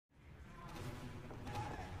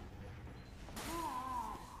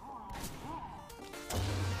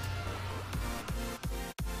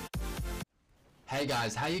Hey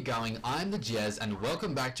guys, how you going? I'm the Jez and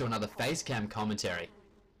welcome back to another FaceCam commentary.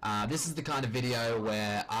 This is the kind of video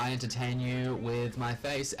where I entertain you with my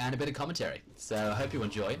face and a bit of commentary. So I hope you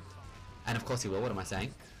enjoy. And of course you will, what am I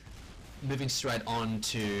saying? Moving straight on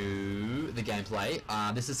to the gameplay.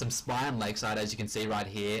 This is some Spy on Lakeside, as you can see right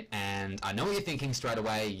here. And I know what you're thinking straight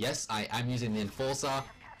away. Yes, I am using the Enforcer.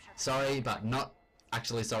 Sorry, but not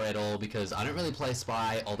actually sorry at all, because I don't really play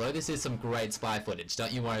Spy, although this is some great Spy footage.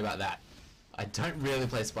 Don't you worry about that. I don't really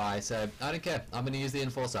play Spy, so I don't care. I'm going to use the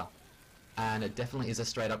Enforcer. And it definitely is a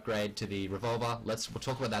straight upgrade to the Revolver. We'll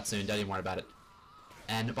talk about that soon, don't even worry about it.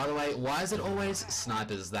 And by the way, why is it always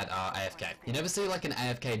snipers that are AFK? You never see like an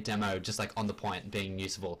AFK demo just like on the point being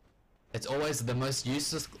useful. It's always the most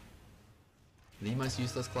useless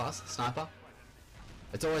class, sniper.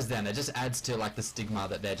 It's always them. It just adds to like the stigma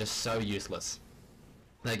that they're just so useless.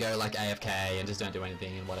 They go like AFK and just don't do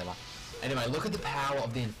anything and whatever. Anyway, look at the power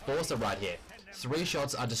of the Enforcer right here. 3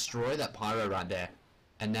 shots, I destroy that pyro right there.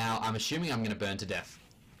 And now I'm assuming I'm going to burn to death.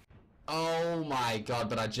 Oh my god,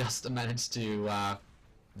 but I just managed to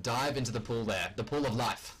dive into the pool there. The pool of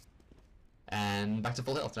life. And back to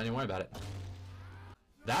full health, don't even worry about it.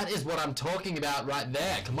 That is what I'm talking about right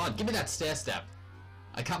there. Come on, give me that stair step.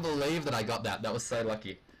 I can't believe that I got that. That was so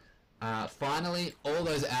lucky. Finally, all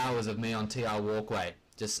those hours of me on TR Walkway,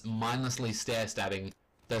 just mindlessly stair stabbing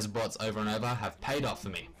those bots over and over, have paid off for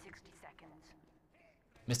me.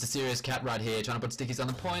 Mr. Serious Cat right here, trying to put stickies on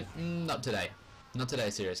the point. Not today. Not today,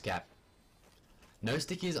 Serious Cat. No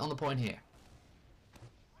stickies on the point here.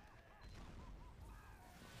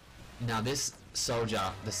 Now this soldier,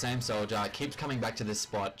 the same soldier, keeps coming back to this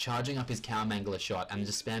spot, charging up his cow mangler shot and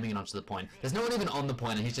just spamming it onto the point. There's no one even on the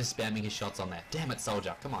point and he's just spamming his shots on there. Damn it,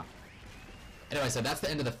 soldier, come on. Anyway, so that's the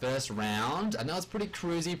end of the first round. I know it's pretty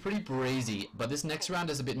cruisy, pretty breezy, but this next round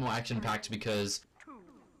is a bit more action-packed because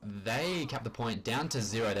they cap the point down to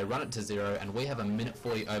 0. They run it to 0, and we have a minute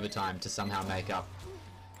 40 overtime to somehow make up.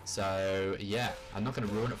 So, yeah, I'm not going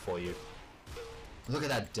to ruin it for you. Look at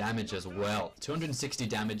that damage as well. 260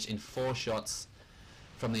 damage in 4 shots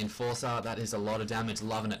from the Enforcer. That is a lot of damage.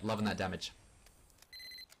 Loving it. Loving that damage.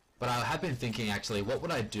 But I have been thinking, actually, what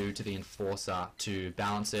would I do to the Enforcer to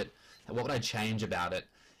balance it? What would I change about it?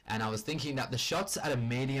 And I was thinking that the shots at a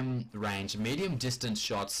medium range, medium distance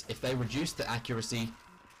shots, if they reduce the accuracy,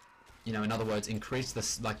 you know, in other words, increase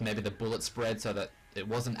this, like maybe the bullet spread so that it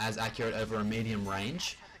wasn't as accurate over a medium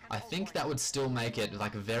range, I think that would still make it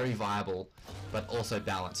like very viable, but also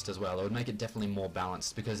balanced as well. It would make it definitely more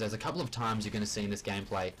balanced, because there's a couple of times you're going to see in this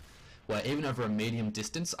gameplay where even over a medium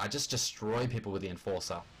distance, I just destroy people with the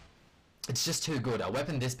Enforcer. It's just too good. A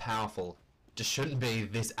weapon this powerful just shouldn't be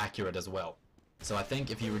this accurate as well. So I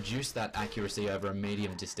think if you reduce that accuracy over a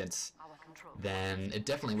medium distance, then it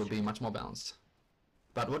definitely would be much more balanced.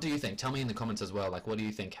 But what do you think? Tell me in the comments as well. Like, what do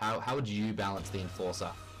you think? How would you balance the Enforcer?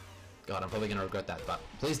 God, I'm probably going to regret that, but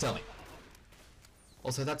please tell me.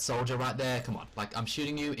 Also, that soldier right there, come on. Like, I'm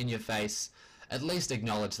shooting you in your face. At least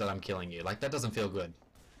acknowledge that I'm killing you. Like, that doesn't feel good.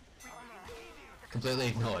 Completely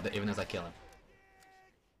ignored, even as I kill him.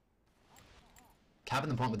 Capping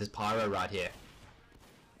the point with this pyro right here.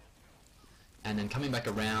 And then coming back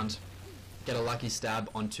around, get a lucky stab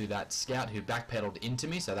onto that scout who backpedaled into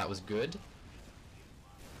me, so that was good.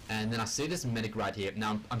 And then I see this medic right here.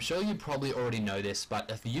 Now, I'm sure you probably already know this, but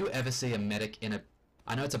if you ever see a medic in a...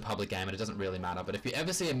 I know it's a public game and it doesn't really matter, but if you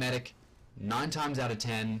ever see a medic, 9 times out of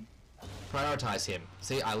 10, prioritize him.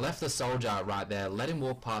 See, I left the soldier right there, let him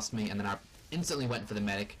walk past me, and then I instantly went for the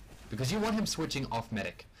medic, because you want him switching off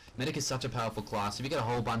medic. Medic is such a powerful class. If you get a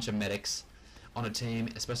whole bunch of medics on a team,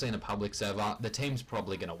 especially in a public server, the team's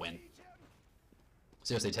probably going to win.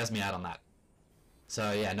 Seriously, test me out on that.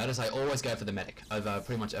 So yeah, notice I always go for the medic over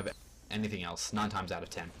pretty much over anything else, 9 times out of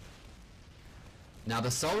 10. Now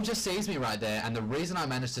the soldier sees me right there, and the reason I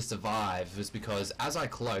managed to survive was because as I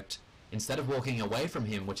cloaked, instead of walking away from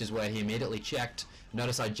him, which is where he immediately checked,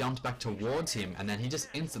 notice I jumped back towards him, and then he just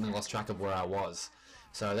instantly lost track of where I was.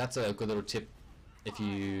 So that's a good little tip if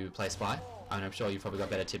you play Spy. I mean, I'm sure you've probably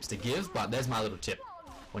got better tips to give, but there's my little tip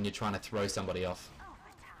when you're trying to throw somebody off.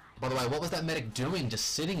 By the way, what was that medic doing just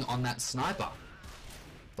sitting on that sniper?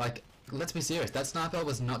 Like, let's be serious, that sniper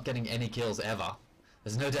was not getting any kills ever.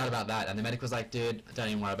 There's no doubt about that, and the medic was like, dude, don't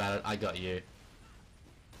even worry about it, I got you.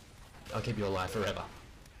 I'll keep you alive forever.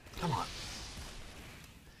 Come on.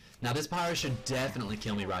 Now this pyro should definitely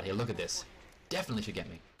kill me right here, look at this. Definitely should get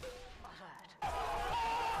me.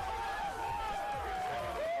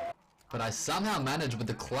 But I somehow managed with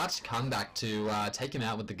the clutch comeback to take him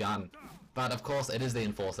out with the gun. But of course, it is the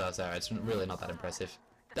Enforcer, so it's really not that impressive.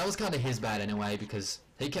 That was kind of his bad anyway, because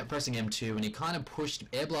he kept pressing M2 and he kind of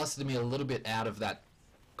air blasted me a little bit out of that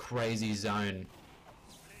crazy zone.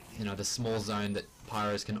 You know, the small zone that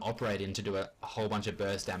pyros can operate in to do a whole bunch of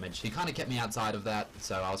burst damage. He kind of kept me outside of that,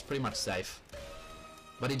 so I was pretty much safe.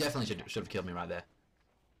 But he definitely should have killed me right there.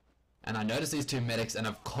 And I noticed these two medics, and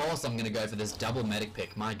of course I'm going to go for this double medic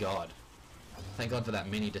pick. My god. Thank god for that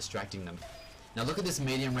mini distracting them. Now look at this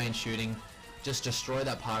medium range shooting. Just destroy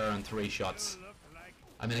that pyro in 3 shots.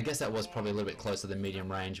 I mean, I guess that was probably a little bit closer than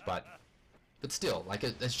medium range, but still, like,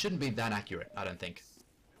 it shouldn't be that accurate, I don't think.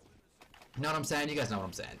 You know what I'm saying? You guys know what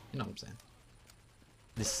I'm saying. You know what I'm saying.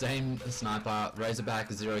 This same sniper,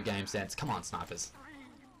 Razorback, 0 game sense. Come on, snipers.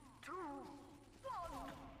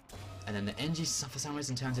 And then the NG, for some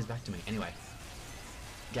reason, turns his back to me. Anyway.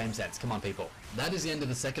 Game sets. Come on, people. That is the end of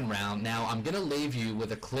the second round. Now, I'm going to leave you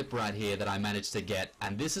with a clip right here that I managed to get.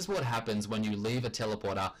 And this is what happens when you leave a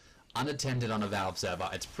teleporter unattended on a Valve server.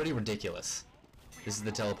 It's pretty ridiculous. This is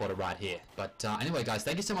the teleporter right here. But anyway, guys,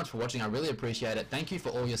 thank you so much for watching. I really appreciate it. Thank you for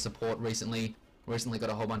all your support recently. Recently got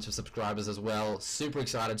a whole bunch of subscribers as well. Super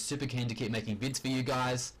excited, super keen to keep making vids for you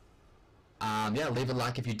guys. Yeah, leave a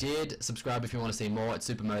like if you did. Subscribe if you want to see more. It's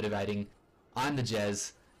super motivating. I'm the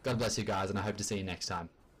Jez. God bless you guys, and I hope to see you next time.